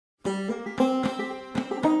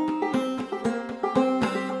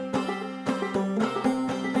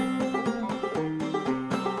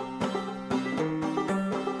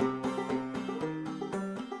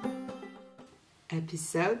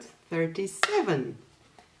episode 37.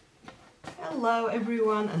 Hello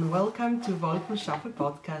everyone and welcome to Wolff&Schafe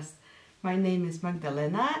podcast. My name is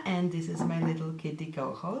Magdalena and this is my little kitty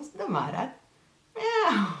co-host, the Marat.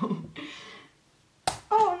 Meow!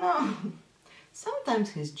 Oh no! Sometimes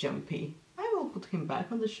he's jumpy. I will put him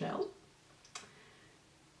back on the shelf.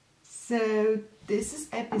 So this is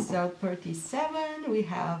episode 37. We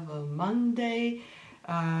have a Monday,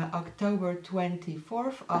 October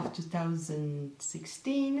 24th of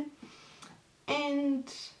 2016,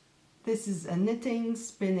 and this is a knitting,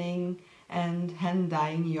 spinning and hand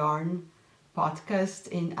dyeing yarn podcast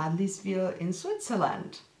in Adliswil in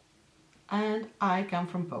Switzerland, and I come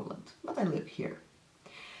from Poland but I live here.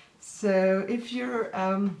 So if you're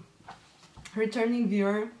a returning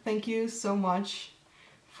viewer, thank you so much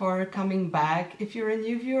for coming back. If you're a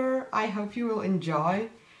new viewer, I hope you will enjoy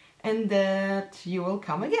and that you will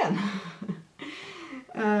come again.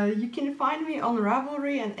 You can find me on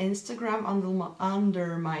Ravelry and Instagram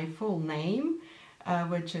under my full name,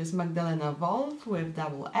 which is Magdalena Wolff with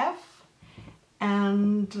double F.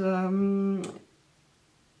 And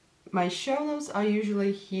my show notes are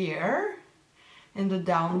usually here in the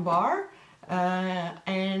down bar,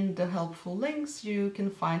 and the helpful links you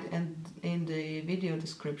can find in the video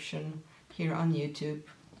description here on YouTube.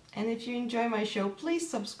 And if you enjoy my show, please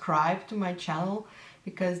subscribe to my channel,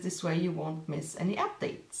 because this way you won't miss any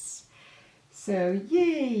updates. So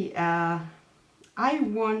yay! I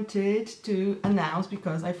wanted to announce,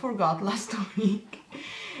 because I forgot last week,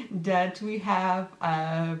 that we have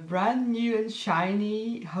a brand new and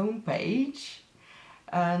shiny homepage.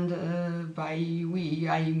 And by we,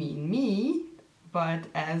 I mean me, but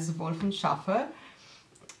as Wolff&Schafe,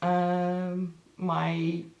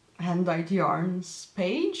 my hand-dyed yarns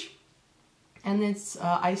page. And it's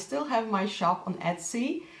I still have my shop on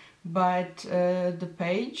Etsy, but the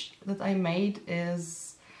page that I made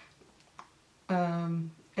is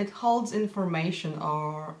it holds information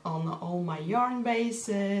on all my yarn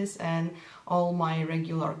bases and all my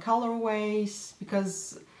regular colorways,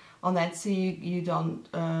 because on Etsy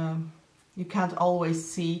you can't always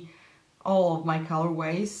see all of my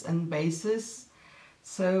colorways and bases.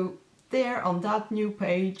 So there on that new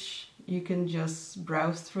page you can just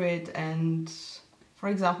browse through it, and for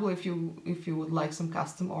example, if you would like some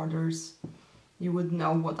custom orders, you would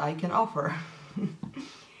know what I can offer.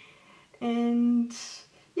 And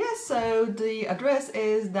yeah, so the address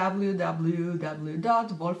is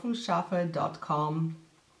www.wolffiowce.com.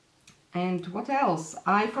 And what else?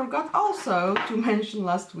 I forgot also to mention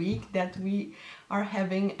last week that we are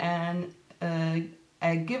having a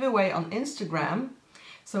giveaway on Instagram.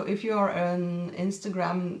 So if you are an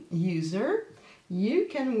Instagram user, you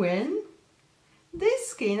can win this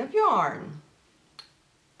skein of yarn.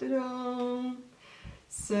 Ta-da!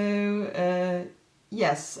 So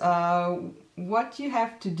yes, what you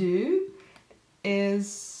have to do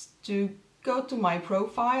is to go to my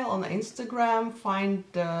profile on Instagram, find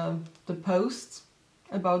the post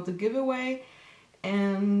about the giveaway,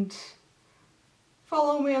 and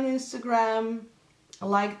follow me on Instagram,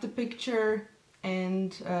 like the picture,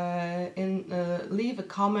 and leave a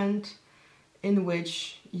comment in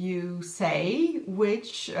which you say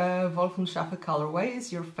which Wolff&Schafe colorway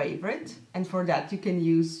is your favorite, and for that you can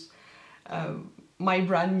use my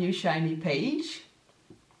brand new shiny page,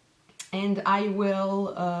 and I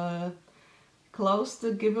will close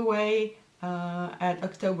the giveaway at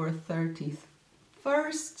October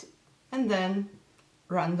 31st, and then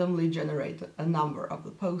randomly generate a number of the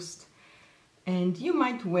post, and you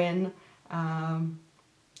might win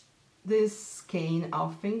this skein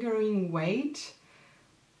of fingering weight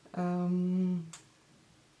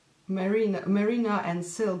merino and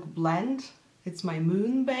silk blend. It's my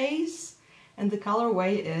moon base, and the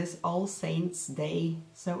colorway is All Saints Day,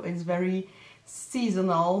 so it's very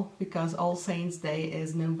seasonal because All Saints Day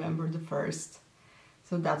is November the 1st,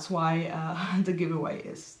 so that's why the giveaway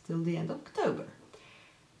is till the end of October,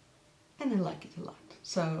 and I like it a lot.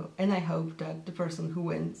 So, and I hope that the person who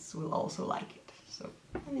wins will also like it. So,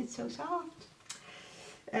 and it's so soft.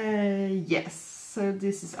 Yes, so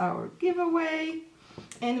this is our giveaway,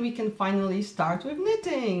 and we can finally start with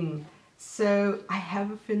knitting. So I have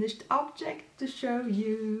a finished object to show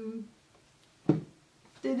you.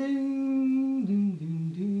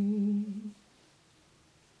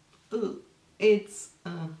 Ooh, it's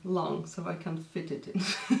long, so I can't fit it in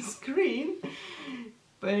the screen,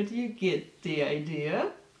 but you get the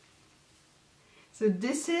idea. So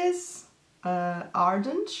this is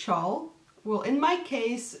Ardent Shawl. Well, in my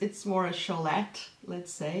case it's more a shawlette,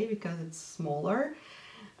 let's say, because it's smaller,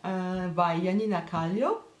 by Janina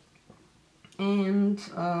Kallio. And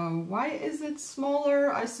why is it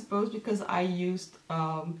smaller? I suppose because I used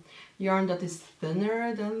yarn that is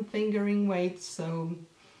thinner than fingering weight, so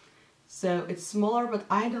it's smaller, but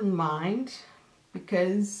I don't mind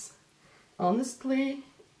because honestly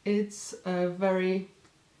it's very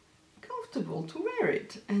comfortable to wear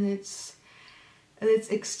it, and it's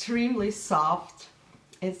extremely soft.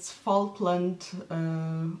 It's Falkland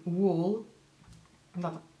wool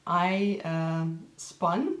that I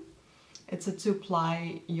spun. It's a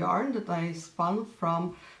 2-ply yarn that I spun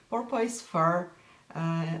from porpoise fur,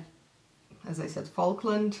 as I said,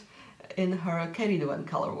 Falkland, in her Keriduan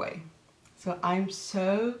colorway. So I'm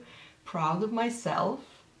so proud of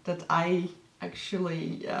myself that I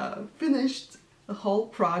actually finished the whole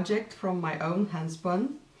project from my own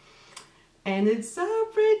handspun. And it's so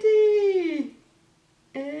pretty!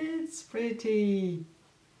 It's pretty!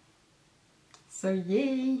 So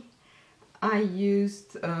yay! I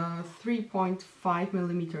used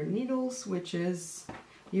 3.5mm needles, which is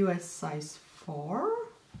US size 4.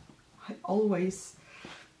 I always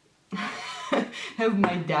have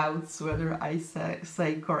my doubts whether I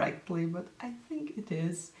say correctly, but I think it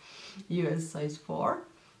is US size 4.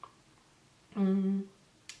 And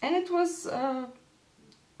it was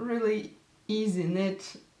really easy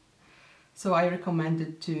knit, so I recommend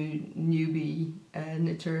it to newbie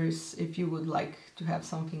knitters if you would like to have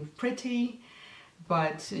something pretty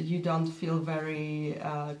but you don't feel very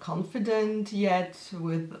confident yet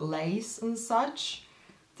with lace and such.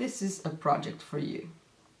 This is a project for you.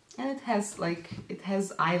 And it has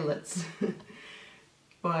eyelets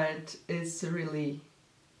but it's a really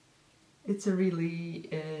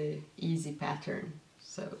easy pattern.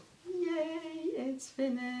 So yay, it's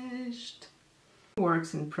finished.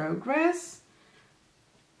 Works in progress.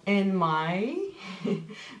 In my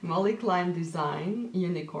Molly Klein design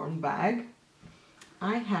unicorn bag,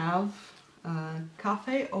 I have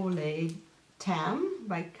Cafe au lait Tam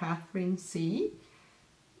by Catherine C.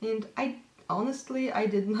 And honestly, I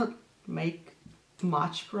did not make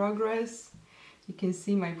much progress. You can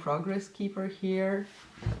see my progress keeper here.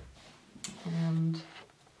 And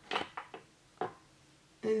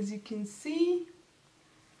as you can see,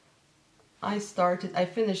 I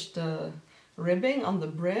finished the ribbing on the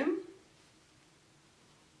brim,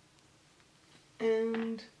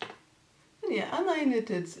 and yeah, and I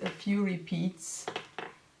knitted a few repeats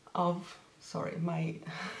of, sorry,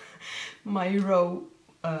 my row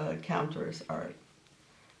counters are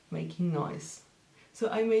making noise. So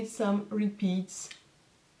I made some repeats.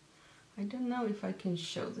 I don't know if I can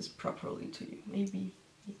show this properly to you. Maybe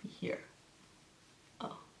here.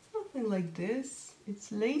 Oh, something like this.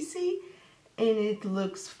 It's lacy and it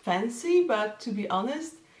looks fancy, but to be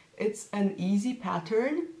honest, it's an easy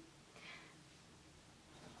pattern.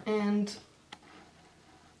 And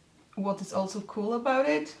what is also cool about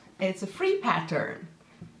it, it's a free pattern.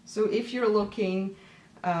 So if you're looking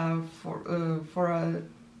for a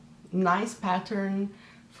nice pattern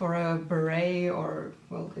for a beret, or,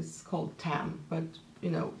 well, it's called tam, but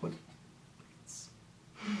you know what, it's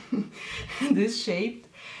this shape,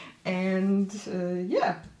 and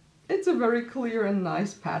yeah, it's a very clear and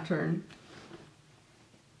nice pattern.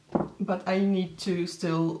 But I need to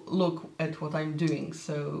still look at what I'm doing,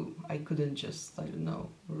 so I couldn't just, I don't know,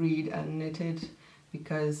 read and knit it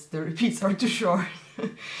because the repeats are too short.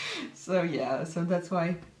 So yeah, so that's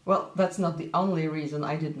why, well, that's not the only reason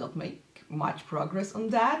I did not make much progress on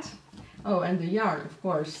that. Oh, and the yarn, of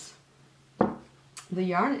course. The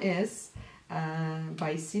yarn is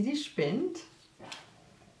by CD Spind.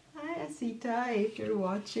 Hi Asita, if you're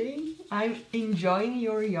watching. I'm enjoying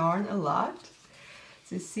your yarn a lot.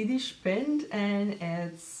 It's CD Spind, and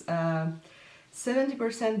it's 70%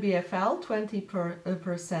 BFL,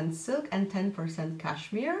 20% silk and 10%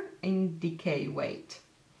 cashmere in decay weight.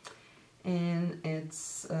 And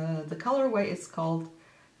it's the colorway is called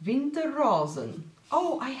Winterrosen.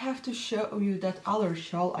 Oh, I have to show you that other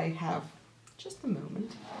shawl I have. Just a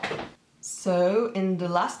moment. So in the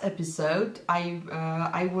last episode,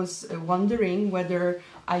 I was wondering whether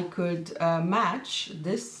I could match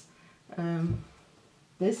this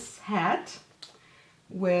this hat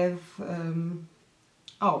with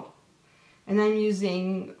oh, and I'm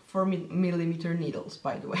using 4mm needles,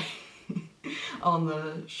 by the way. On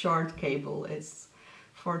the short cable it's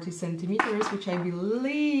 40 centimeters, which I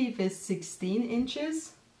believe is 16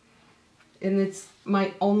 inches, and it's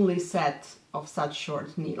my only set of such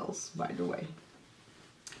short needles, by the way.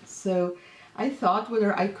 So I thought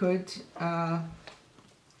whether I could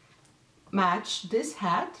match this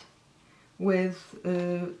hat with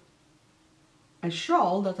a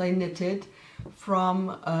shawl that I knitted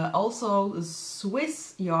from also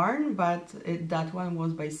Swiss yarn, but that one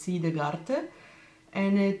was by Siedegarte,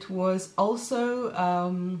 and it was also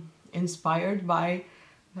inspired by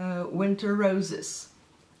winter roses.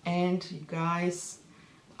 And you guys,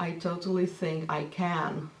 I totally think I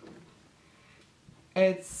can.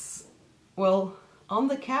 It's, well, on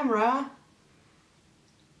the camera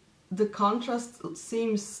the contrast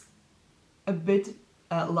seems a bit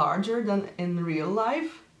larger than in real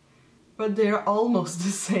life, but they're almost the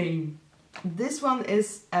same. This one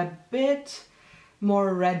is a bit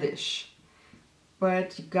more reddish,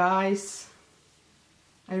 but guys,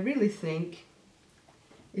 I really think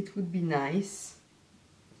it would be nice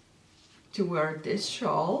to wear this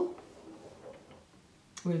shawl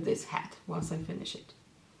with this hat once I finish it.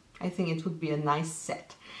 I think it would be a nice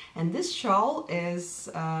set. And this shawl is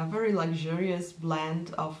a very luxurious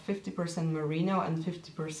blend of 50% merino and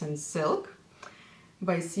 50% silk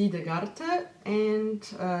by Siedegarte, and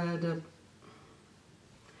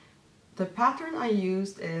the pattern I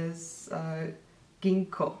used is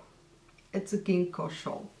ginkgo. It's a ginkgo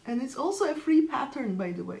shawl, and it's also a free pattern,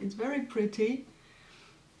 by the way. It's very pretty,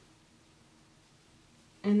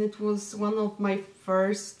 and it was one of my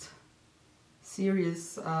first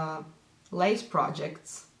serious lace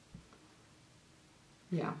projects.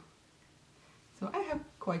 Yeah, so I have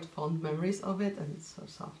quite fond memories of it, and it's so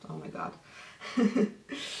soft, oh my god.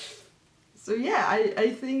 So yeah, I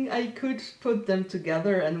think I could put them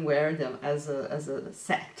together and wear them as a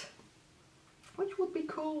set, which would be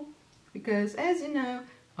cool, because as you know,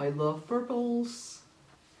 I love purples.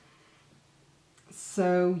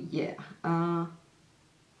 So yeah,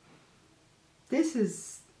 this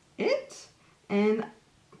is it, and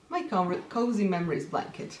my cozy memories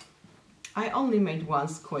blanket. I only made one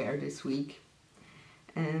square this week,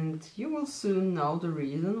 and you will soon know the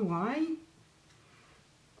reason why.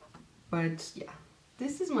 But yeah,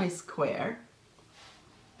 this is my square.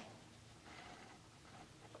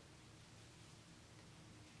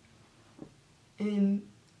 And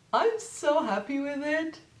I'm so happy with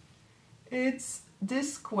it.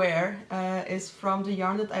 This square is from the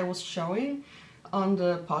yarn that I was showing on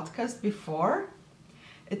the podcast before.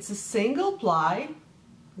 It's a single ply.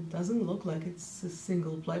 It doesn't look like it's a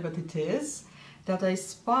single ply, but it is. That I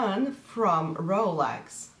spun from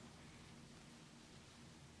Rolex.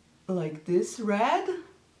 Like this red.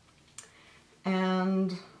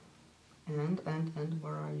 And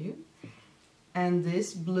where are you? And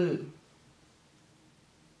this blue.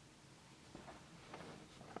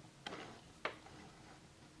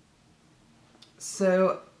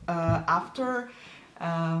 So after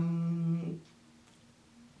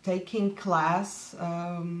taking class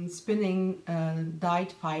spinning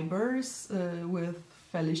dyed fibers with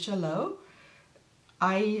Felicia Lowe,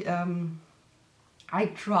 I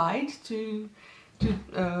tried to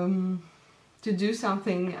do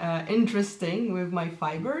something interesting with my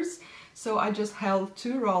fibers. So I just held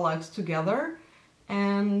two Rolex together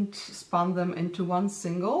and spun them into one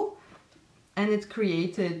single, and it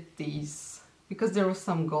created these, because there was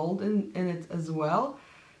some gold in it as well.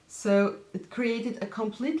 So it created a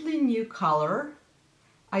completely new color.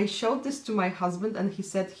 I showed this to my husband, and he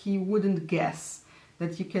said he wouldn't guess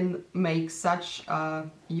that you can make such a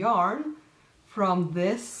yarn from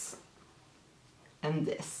this and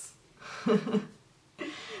this.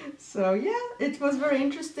 So yeah, it was very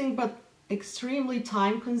interesting, but extremely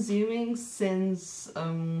time consuming, since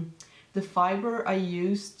the fiber I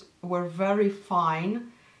used were very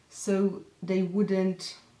fine, so they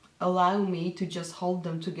wouldn't allow me to just hold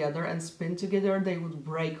them together and spin together. They would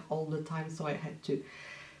break all the time, so I had to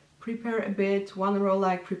prepare a bit, one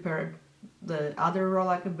Rolex, prepare the other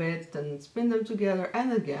Rolex a bit, then spin them together,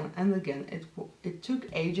 and again and again. It took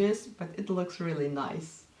ages, but it looks really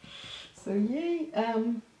nice. So yay!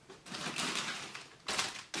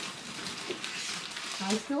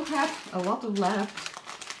 I still have a lot of left.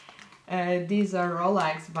 These are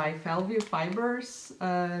Rolex by Fellview Fibers.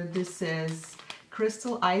 This is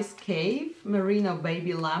Crystal Ice Cave, Merino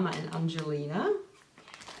Baby Llama and Angelina.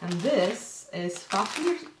 And this is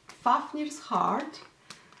Fafnir's Heart.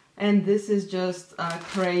 And this is just a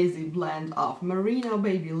crazy blend of Merino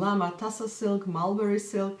Baby Llama, Tassa Silk, Mulberry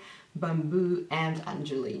Silk, Bamboo and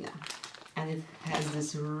Angelina. And it has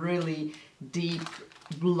this really deep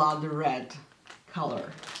blood red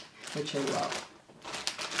color, which I love.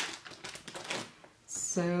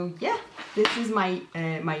 So yeah, this is my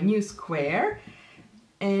my new square.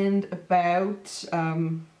 And about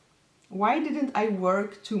why didn't I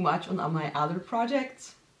work too much on my other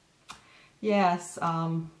projects? Yes,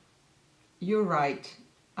 you're right.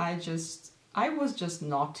 I was just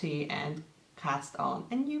naughty and cast on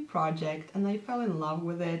a new project and I fell in love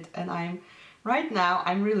with it, and right now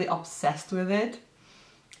I'm really obsessed with it.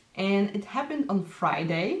 And it happened on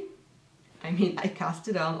Friday. I mean, I cast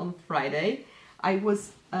it on Friday. I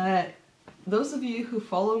was, those of you who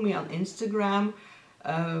follow me on Instagram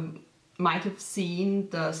might have seen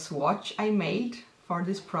the swatch I made for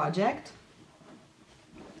this project.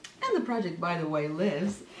 And the project, by the way,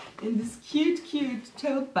 lives in this cute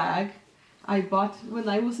tote bag I bought when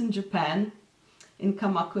I was in Japan, in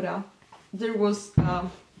Kamakura. There was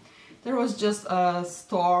just a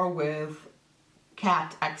store with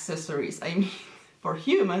cat accessories, I mean, for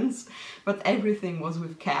humans, but everything was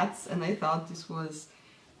with cats, and I thought this was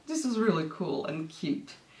really cool and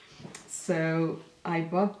cute. So I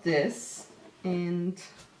bought this, and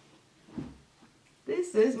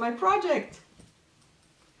this is my project.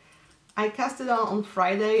 I cast it on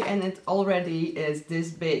Friday and it already is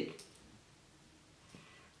this big.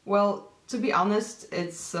 Well, to be honest,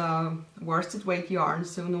 it's worsted weight yarn,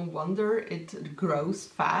 so no wonder it grows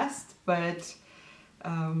fast, but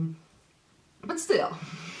still.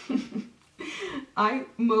 I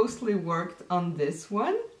mostly worked on this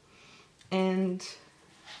one, and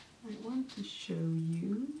I want to show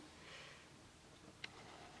you.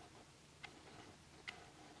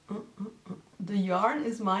 The yarn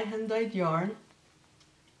is my hand-dyed yarn,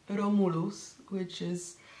 Romulus, which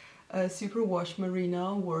is a superwash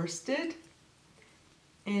merino worsted,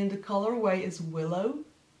 and the colorway is Willow.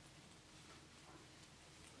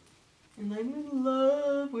 And I'm in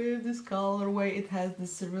love with this colorway. It has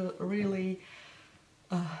this really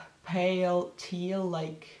pale teal,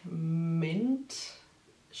 like mint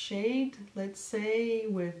shade, let's say,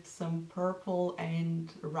 with some purple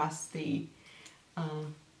and rusty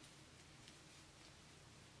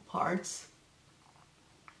parts.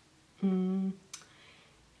 And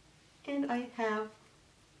I have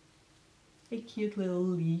a cute little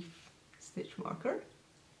leaf stitch marker.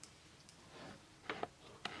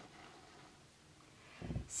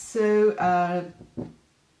 So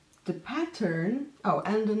the pattern,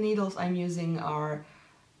 and the needles I'm using are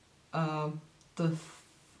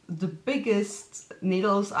the biggest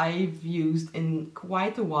needles I've used in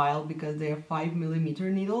quite a while, because they are 5mm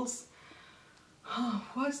needles.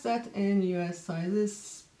 What's that in US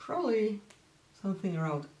sizes? Probably something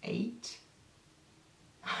around 8,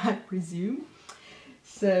 I presume.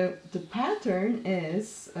 So the pattern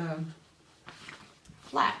is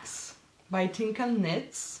Flax by Tinkan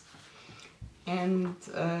Knits, and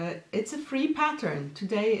it's a free pattern.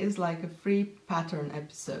 Today is like a free pattern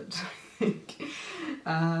episode, I think.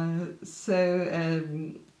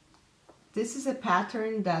 This is a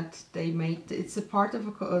pattern that they made. It's a part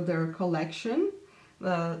of their collection.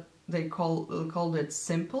 They called it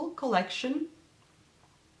Simple Collection,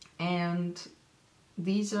 and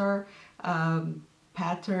these are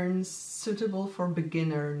patterns suitable for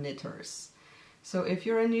beginner knitters. So if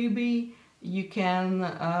you're a newbie, you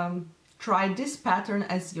can try this pattern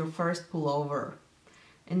as your first pullover,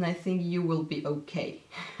 and I think you will be okay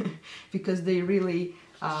because they really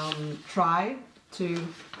try to.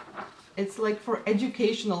 It's like for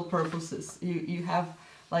educational purposes. You have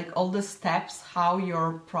like all the steps how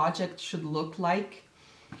your project should look like,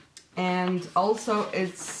 and also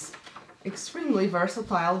it's extremely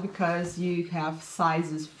versatile because you have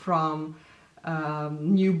sizes from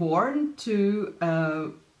newborn to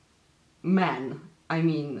man. I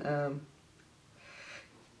mean,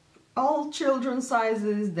 all children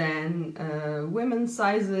sizes, then women's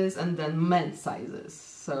sizes, and then men's sizes.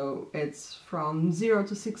 So it's from 0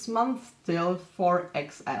 to 6 months till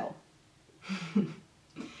 4XL.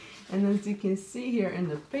 And as you can see here in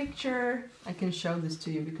the picture, I can show this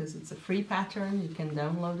to you because it's a free pattern. You can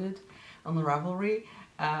download it on the Ravelry.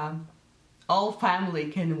 All family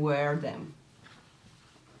can wear them.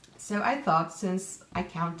 So I thought, since I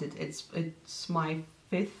counted, it's my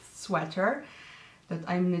 5th sweater that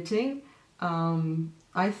I'm knitting,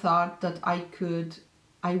 I thought that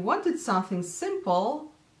I wanted something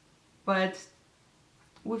simple, but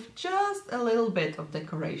with just a little bit of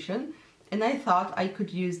decoration. And I thought I could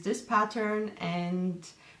use this pattern and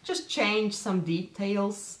just change some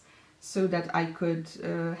details so that I could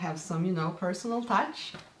have some, you know, personal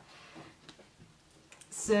touch.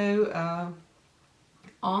 So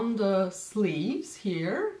on the sleeves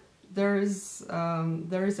here, there is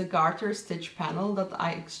a garter stitch panel that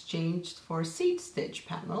I exchanged for seed stitch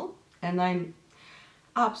panel, and I'm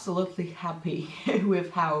absolutely happy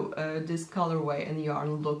with how this colorway and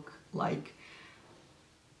yarn look like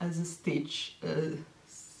as a stitch,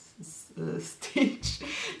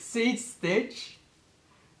 seed stitch,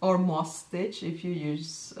 or moss stitch if you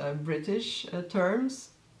use British terms.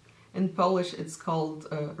 In Polish it's called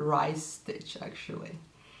rice stitch actually.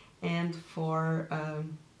 And for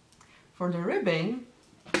the ribbing,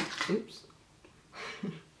 oops,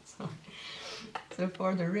 sorry. So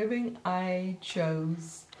for the ribbing I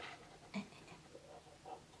chose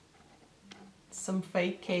some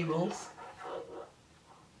fake cables,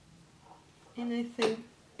 and I think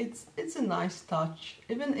it's a nice touch,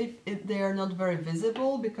 even if they are not very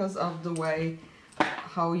visible because of the way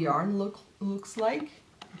how yarn looks like,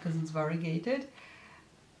 because it's variegated.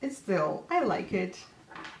 It's still, I like it.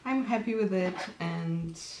 I'm happy with it,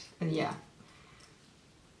 and yeah.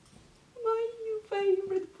 My new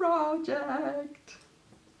favorite project.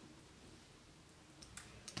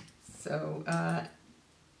 So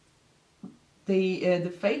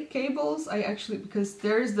the fake cables, I actually, because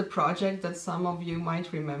there's the project that some of you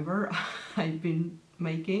might remember I've been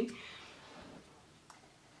making.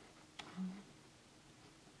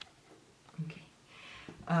 Okay.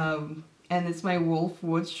 And it's my Wolf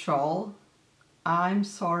wood shawl. I'm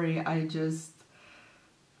sorry, I just,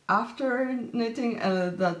 after knitting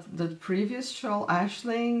that previous shawl,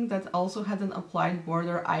 Ashling, that also had an applied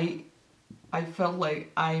border, I felt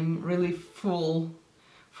like I'm really full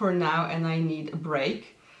for now and I need a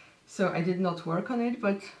break. So I did not work on it,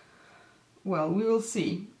 but well, we will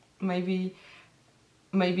see. Maybe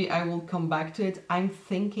I will come back to it. I'm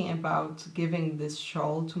thinking about giving this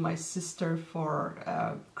shawl to my sister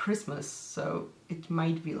for Christmas, so it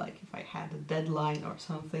might be like if I had a deadline or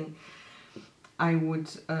something, I would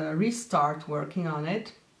restart working on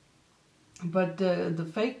it. But the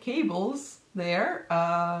fake cables there,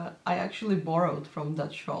 I actually borrowed from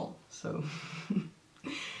that shawl, so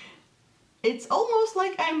it's almost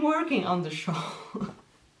like I'm working on the shawl.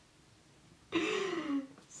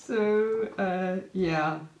 So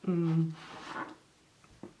yeah,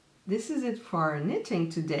 this is it for knitting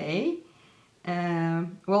today.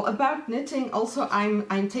 Well, about knitting also,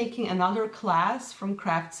 I'm taking another class from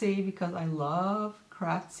Craftsy because I love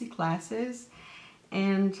Craftsy classes,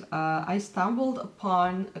 and I stumbled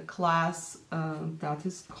upon a class that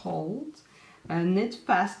is called Knit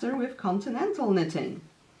Faster with Continental Knitting.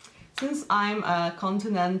 Since I'm a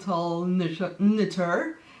continental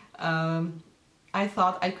knitter, I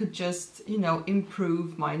thought I could just, you know,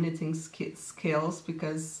 improve my knitting skills,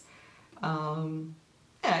 because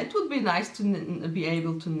yeah, it would be nice to be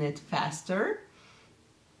able to knit faster.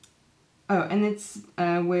 Oh, and it's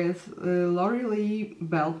with Lorelie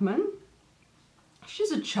Beltman.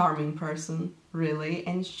 She's a charming person, really,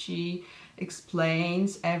 and she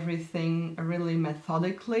explains everything really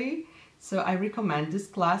methodically. So I recommend this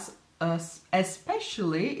class,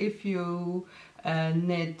 especially if you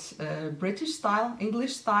knit British style,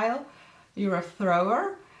 English style, you're a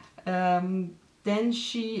thrower. Then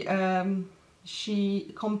she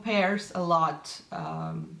compares a lot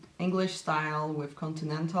English style with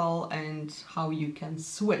continental and how you can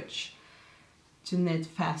switch to knit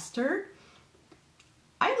faster.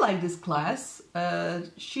 I like this class.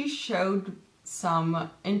 She showed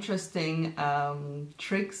some interesting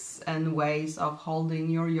tricks and ways of holding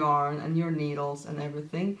your yarn and your needles and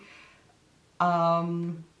everything.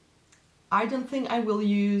 I don't think I will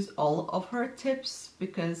use all of her tips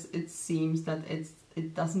because it seems that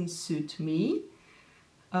it doesn't suit me.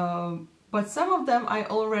 But some of them I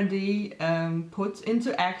already put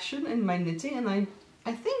into action in my knitting, and I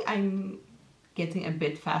think I'm getting a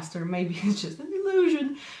bit faster. Maybe it's just an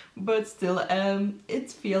illusion, but still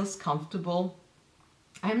it feels comfortable.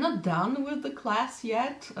 I'm not done with the class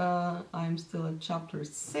yet. I'm still at chapter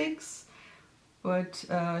 6. But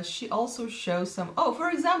she also shows some... Oh, for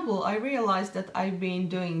example, I realized that I've been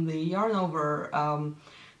doing the yarn over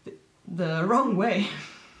the wrong way.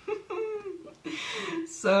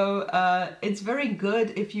 So it's very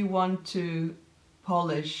good if you want to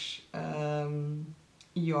polish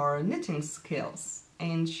your knitting skills.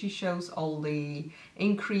 And she shows all the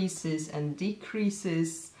increases and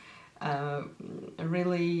decreases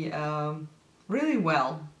really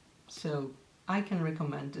well. So I can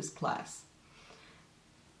recommend this class.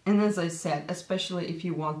 And as I said, especially if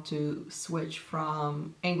you want to switch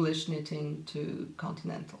from English knitting to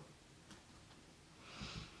continental.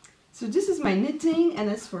 So this is my knitting, and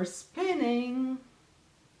as for spinning,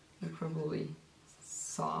 you probably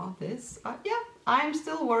saw this. Yeah, I'm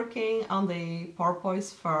still working on the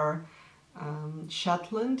porpoise fur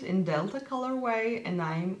Shetland in Delta colorway, and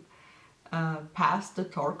I'm past the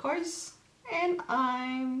turquoise, and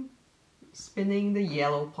I'm spinning the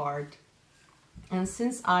yellow part. And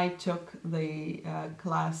since I took the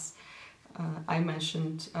class I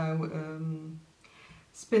mentioned,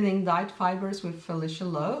 spinning dyed fibers with Felicia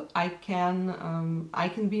Lowe, I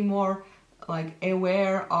can be more like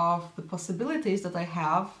aware of the possibilities that I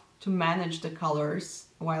have to manage the colors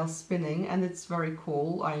while spinning, and it's very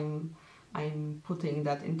cool. I'm putting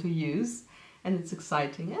that into use, and it's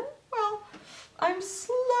exciting, and well, I'm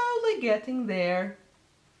slowly getting there.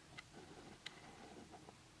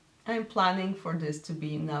 I'm planning for this to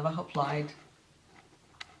be Navajo Applied.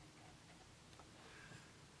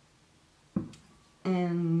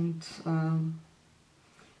 And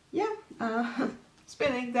yeah,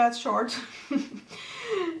 spinning that short.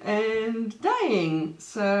 And dyeing.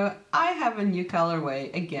 So I have a new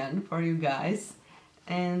colorway again for you guys,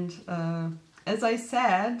 and as I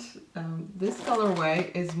said, this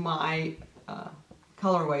colorway is my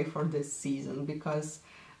colorway for this season, because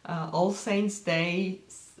All Saints Day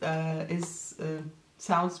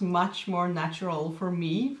sounds much more natural for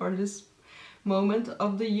me for this moment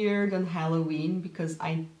of the year than Halloween, because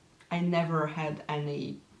I never had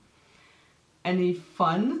any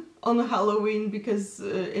fun on Halloween, because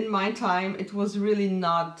in my time it was really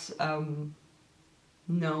not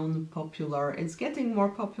known, popular. It's getting more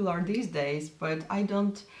popular these days, but I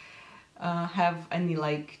don't have any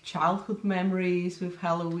like childhood memories with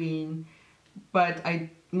Halloween, but I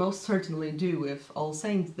most certainly do with All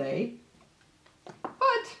Saints Day.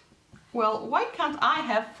 But well, why can't I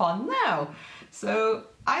have fun now? So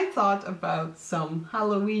I thought about some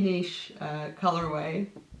Halloweenish colorway,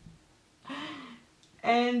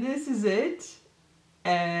 and this is it.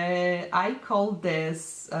 I call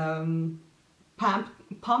this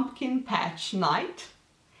Pumpkin Patch Night,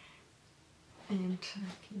 and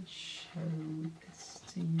I can show this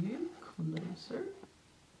to you closer.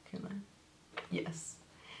 Can I? Yes.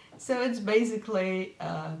 So it's basically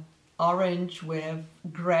orange with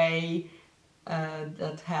gray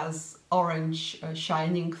that has orange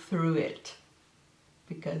shining through it,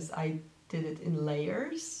 because I did it in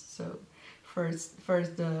layers. So first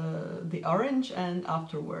the orange, and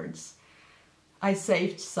afterwards I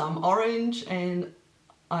saved some orange and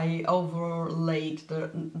I overlaid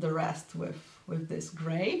the rest with this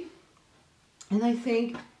gray. And I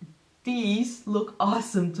think these look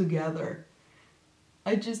awesome together.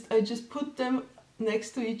 I just put them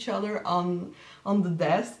next to each other on the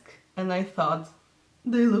desk, and I thought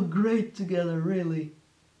they look great together, really.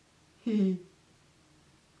 And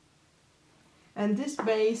this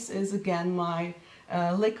base is again my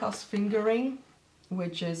Lacoste fingering,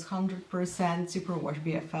 which is 100% superwash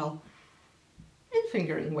BFL in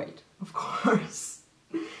fingering weight, of course.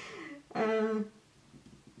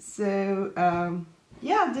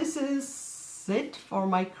 Yeah, this is it for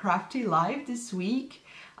my crafty life this week.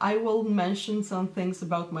 I will mention some things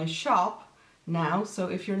about my shop now, so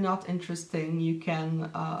if you're not interested, you can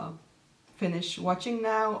finish watching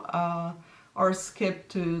now or skip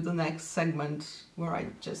to the next segment where I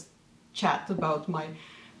just chat about my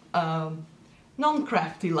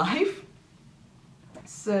non-crafty life.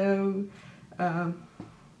 So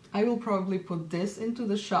I will probably put this into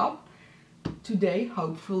the shop today,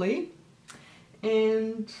 hopefully.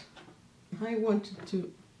 And I wanted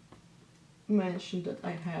to mention that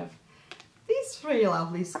I have these three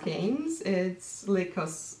lovely skeins. It's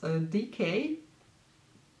Lacoste DK,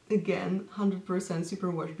 again 100%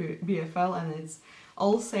 superwash BFL, and it's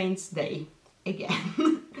All Saints Day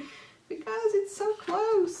again. Because it's so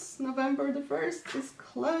close. November the 1st is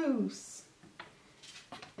close.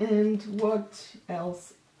 And what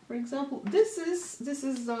else? For example, this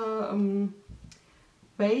is a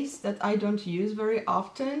base that I don't use very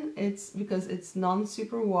often. It's because it's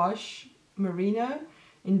non-superwash merino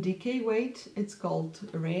in DK weight. It's called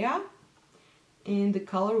Rhea, and the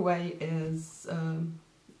colorway is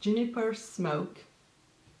Juniper Smoke.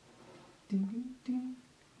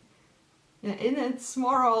 Yeah, and it's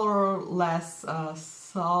more or less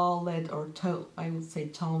solid, or I would say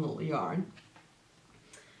tonal yarn.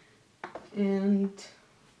 And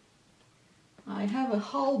I have a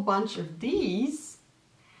whole bunch of these.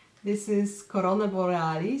 This is Corona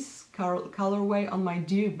Borealis colorway on my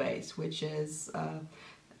Dew base, which is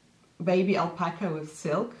baby alpaca with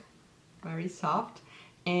silk, very soft.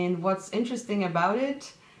 And what's interesting about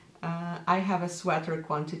it, I have a sweater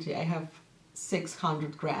quantity. I have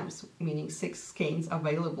 600 grams, meaning 6 skeins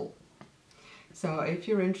available. So if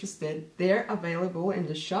you're interested, they're available in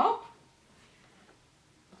the shop.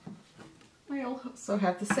 I also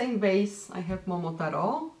have the same base. I have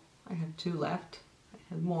Momotaro. I have 2 left. I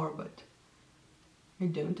had more, but I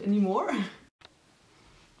don't anymore.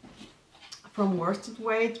 From worsted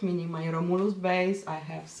weight, meaning my Romulus base, I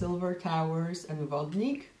have Silver Towers and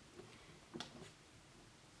Vodnik.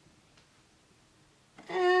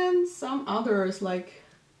 And some others, like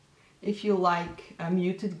if you like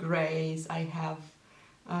muted grays, I have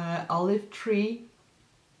olive tree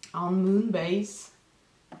on moon base,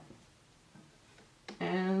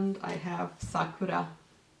 and I have sakura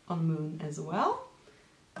on moon as well.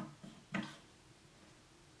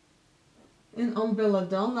 And on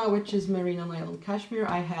belladonna, which is merino nylon cashmere,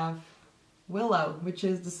 I have willow, which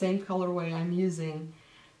is the same colorway I'm using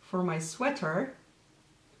for my sweater.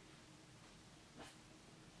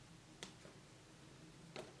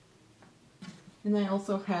 And I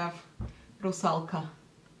also have rusalka,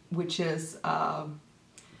 which is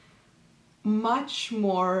much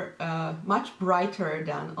brighter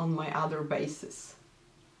than on my other bases,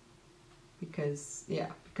 because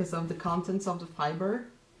of the contents of the fiber,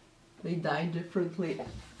 they dye differently.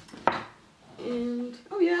 And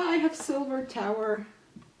oh yeah, I have silver tower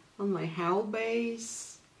on my howl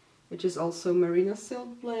base, which is also merino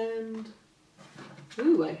silk blend.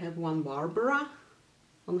 Ooh, I have one Barbara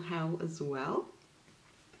on howl as well.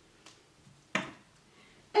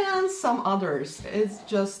 And some others. It's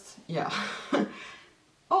just, yeah.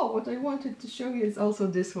 Oh, what I wanted to show you is also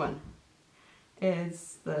this one.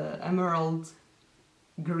 It's the emerald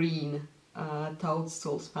green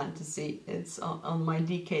Toadstools Fantasy. It's on my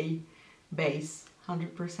DK base,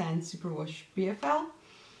 100% superwash PFL.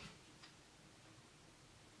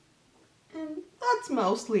 And that's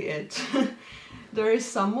mostly it. There is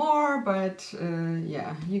some more, but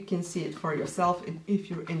yeah, you can see it for yourself if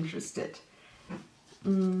you're interested.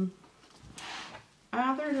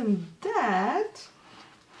 Other than that,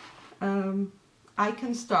 I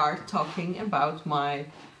can start talking about my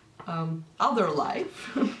other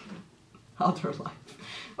life. Other life.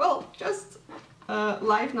 Well, just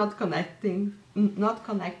life not connected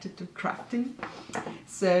to crafting.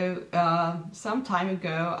 So some time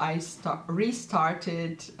ago I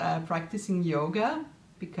restarted practicing yoga,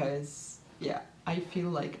 because yeah, I feel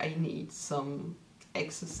like I need some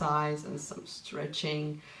exercise and some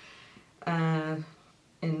stretching in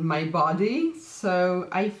my body. So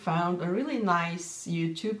I found a really nice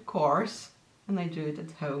YouTube course, and I do it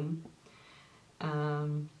at home.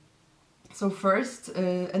 So first,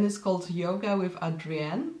 and it's called Yoga with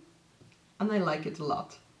Adrienne, and I like it a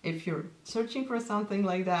lot. If you're searching for something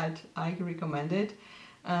like that, I recommend it.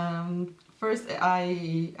 First,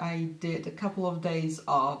 I did a couple of days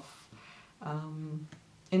of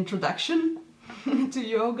introduction to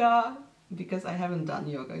yoga, because I haven't done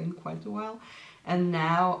yoga in quite a while. And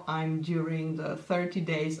now I'm during the 30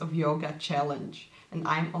 days of yoga challenge, and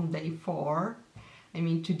I'm on day 4. I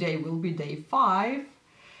mean, today will be day 5.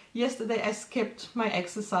 Yesterday I skipped my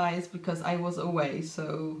exercise because I was away,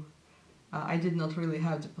 so I did not really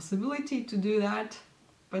have the possibility to do that.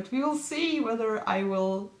 But we will see whether I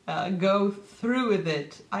will go through with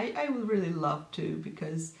it. I would really love to,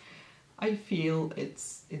 because I feel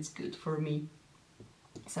it's good for me.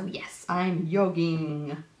 So yes, I'm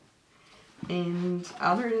yogging. And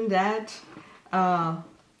other than that,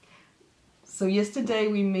 so yesterday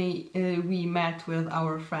we met with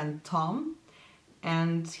our friend Tom,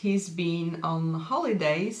 and he's been on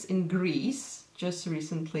holidays in Greece just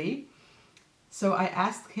recently. So I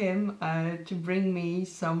asked him to bring me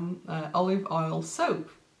some olive oil soap,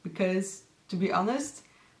 because to be honest,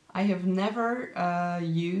 I have never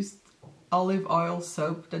used olive oil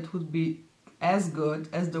soap that would be as good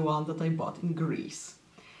as the one that I bought in Greece.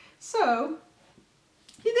 So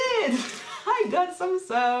he did! I got some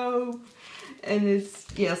soap! And it's,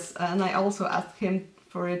 yes, and I also asked him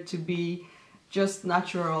for it to be just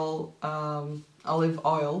natural olive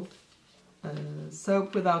oil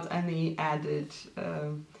soap without any added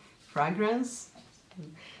fragrance.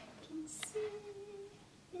 You can see.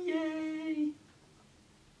 Yay!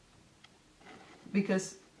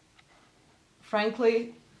 Because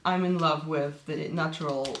frankly, I'm in love with the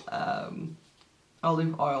natural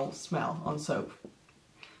olive oil smell on soap.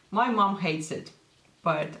 My mom hates it,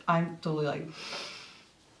 but I'm totally like,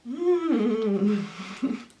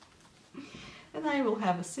 And I will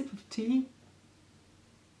have a sip of tea.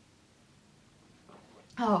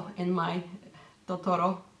 Oh, in my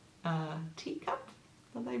Totoro teacup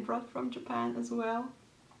that I brought from Japan as well.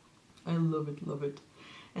 I love it, love it.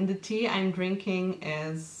 And the tea I'm drinking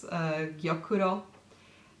is Gyokuro.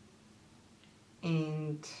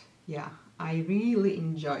 And yeah, I really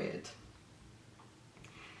enjoy it.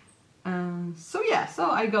 So yeah, so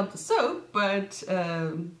I got the soap, but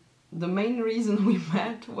the main reason we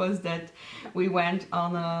met was that we went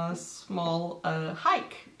on a small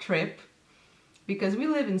hike trip, because we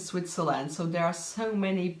live in Switzerland, so there are so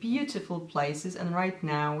many beautiful places, and right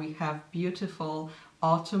now we have beautiful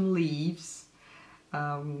autumn leaves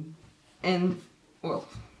in, well,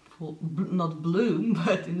 not bloom,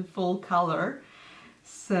 but in full color.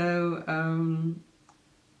 So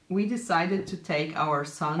we decided to take our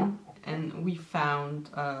son, and we found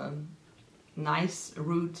a nice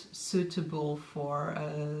route suitable for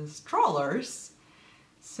strollers.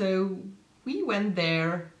 So we went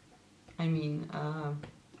there. I mean,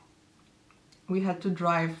 we had to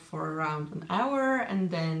drive for around an hour,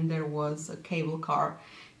 and then there was a cable car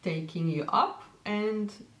taking you up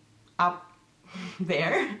and up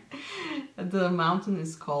there. The mountain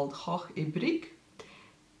is called Hoch-Ibrig.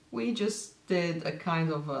 We just did a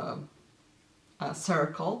kind of a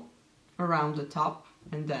circle around the top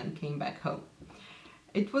and then came back home.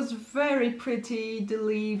 It was very pretty, the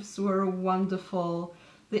leaves were wonderful.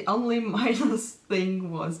 The only minus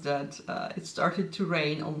thing was that it started to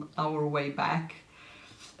rain on our way back,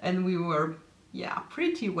 and we were, yeah,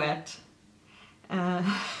 pretty wet.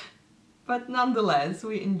 But nonetheless,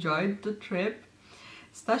 we enjoyed the trip.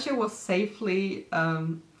 Stasia was safely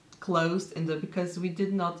closed because we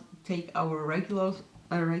did not take our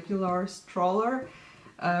regular stroller.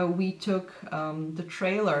 We took the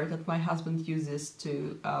trailer that my husband uses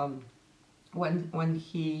to when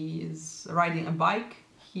he is riding a bike.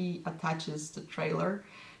 He attaches the trailer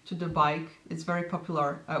to the bike. It's a very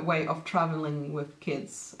popular way of traveling with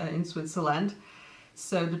kids in Switzerland.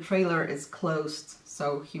 So the trailer is closed,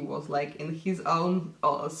 so he was like in his own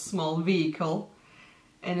small vehicle,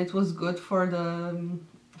 and it was good for the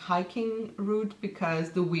hiking route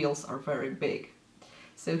because the wheels are very big.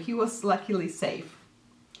 So he was luckily safe,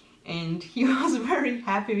 and he was very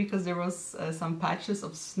happy because there was some patches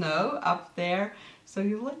of snow up there. So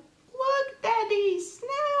he was like, "Look, Daddy,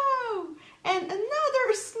 snow! And another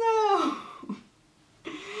snow!"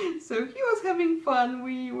 So he was having fun,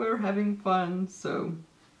 we were having fun. So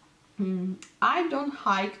I don't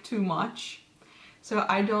hike too much, so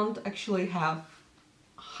I don't actually have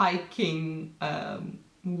hiking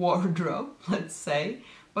wardrobe, let's say,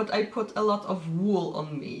 but I put a lot of wool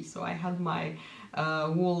on me. So I had my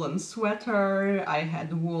woolen sweater, I had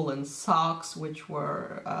woolen socks, which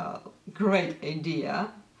were a great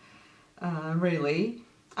idea, really.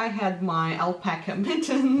 I had my alpaca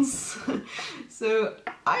mittens, so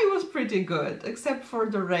I was pretty good, except for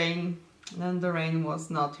the rain. And the rain was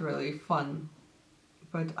not really fun.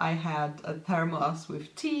 But I had a thermos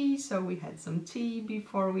with tea, so we had some tea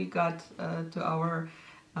before we got to our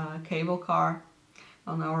cable car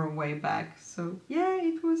on our way back. So yeah,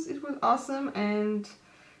 it was awesome, and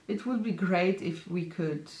it would be great if we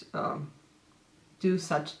could do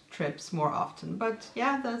such trips more often. But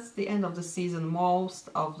yeah, that's the end of the season. Most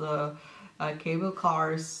of the cable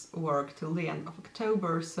cars work till the end of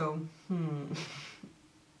October, so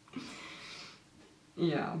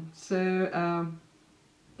yeah, so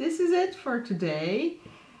this is it for today.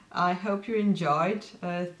 I hope you enjoyed.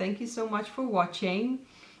 Thank you so much for watching,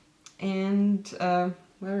 and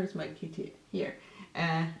where is my kitty? Here.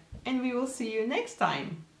 And we will see you next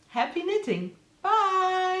time. Happy knitting!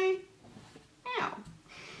 Bye! Meow.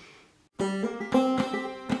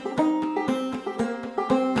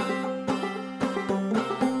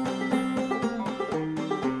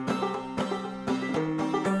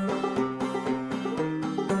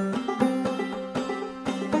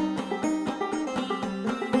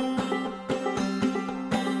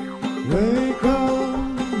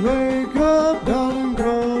 Wake up, darling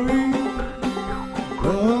glory.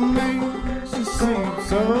 What makes you seem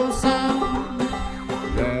so sad?